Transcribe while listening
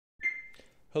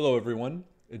Hello everyone,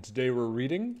 and today we're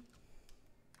reading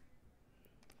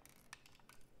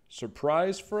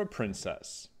Surprise for a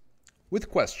Princess with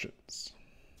questions.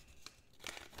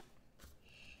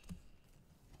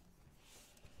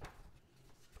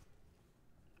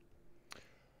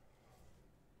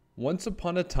 Once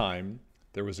upon a time,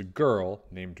 there was a girl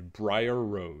named Briar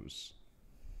Rose.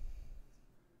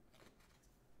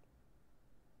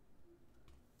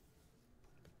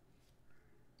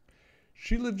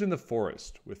 She lived in the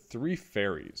forest with 3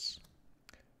 fairies.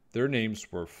 Their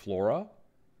names were Flora,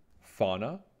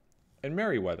 Fauna, and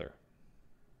Merryweather.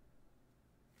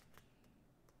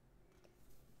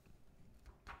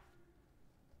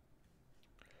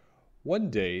 One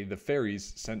day, the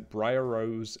fairies sent Briar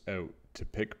Rose out to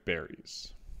pick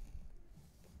berries.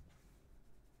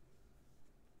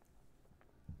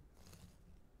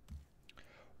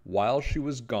 While she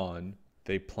was gone,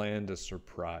 they planned a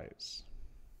surprise.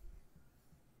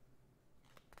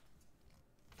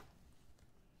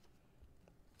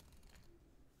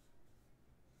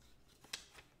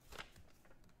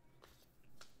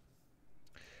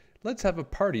 "Let's have a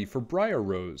party for Briar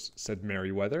Rose," said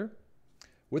Merryweather.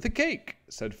 "With a cake,"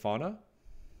 said Fauna.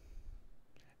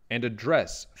 "And a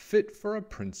dress fit for a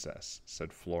princess,"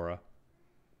 said Flora.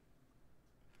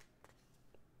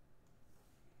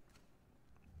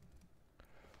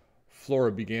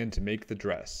 Flora began to make the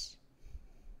dress.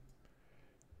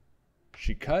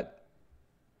 She cut,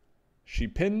 she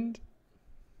pinned,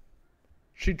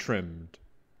 she trimmed.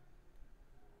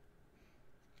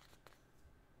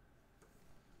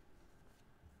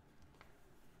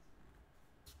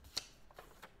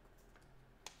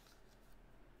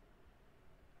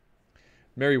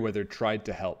 Merryweather tried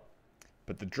to help,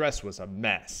 but the dress was a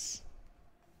mess.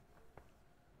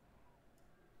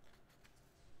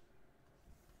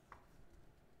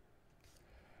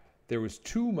 There was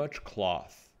too much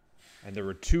cloth, and there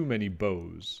were too many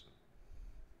bows.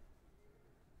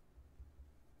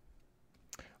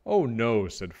 "Oh no,"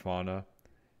 said Fauna.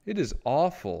 "It is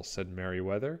awful," said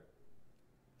Merryweather.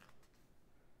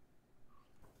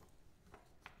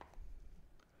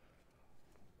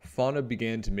 Fauna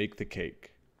began to make the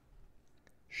cake.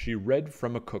 She read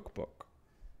from a cookbook.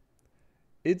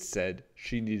 It said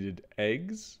she needed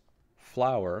eggs,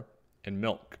 flour, and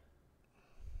milk.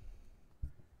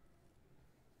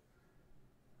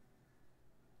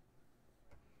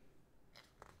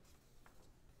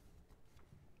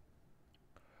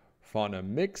 Fauna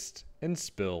mixed and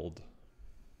spilled,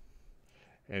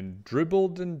 and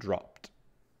dribbled and dropped.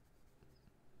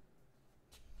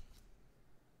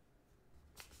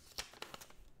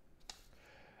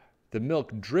 The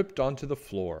milk dripped onto the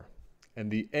floor,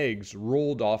 and the eggs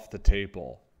rolled off the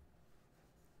table.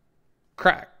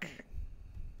 Crack!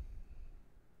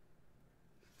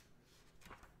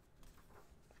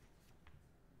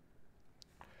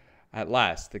 At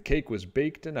last, the cake was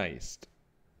baked and iced,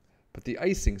 but the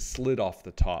icing slid off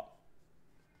the top,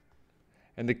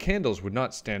 and the candles would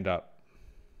not stand up.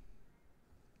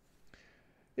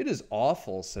 "It is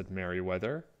awful," said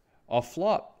Merryweather. "I'll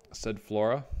flop," said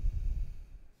Flora.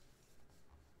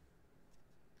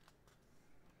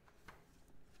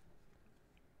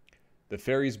 The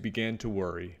fairies began to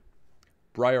worry.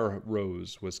 Briar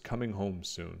Rose was coming home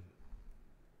soon.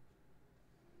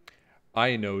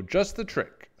 "I know just the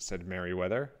trick," said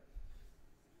Merryweather.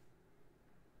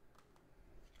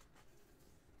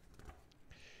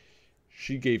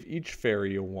 She gave each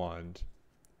fairy a wand.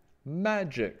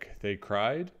 "Magic!" they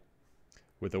cried.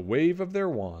 With a wave of their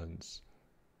wands,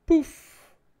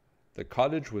 poof! The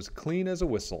cottage was clean as a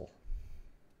whistle.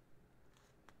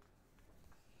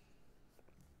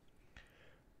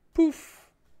 Poof!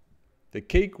 The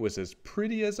cake was as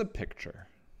pretty as a picture.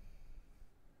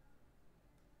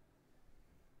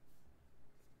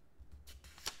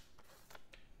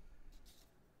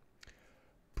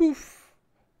 Poof!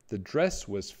 The dress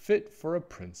was fit for a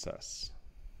princess.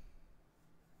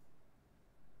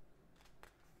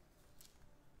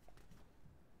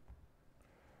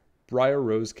 Briar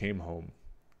Rose came home.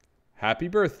 "Happy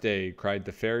birthday!" cried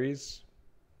the fairies.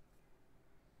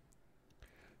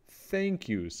 "Thank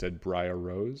you," said Briar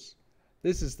Rose.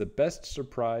 "This is the best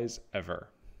surprise ever."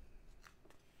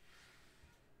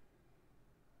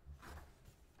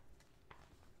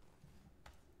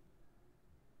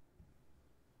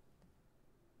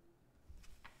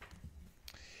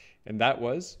 And that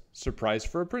was Surprise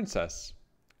for a Princess.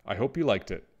 I hope you liked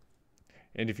it.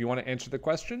 And if you want to answer the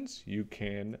questions, you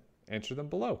can answer them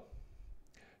below.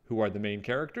 Who are the main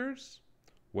characters?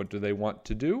 What do they want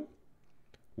to do?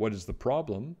 What is the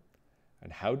problem?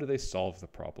 And how do they solve the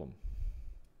problem?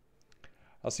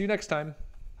 I'll see you next time.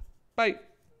 Bye.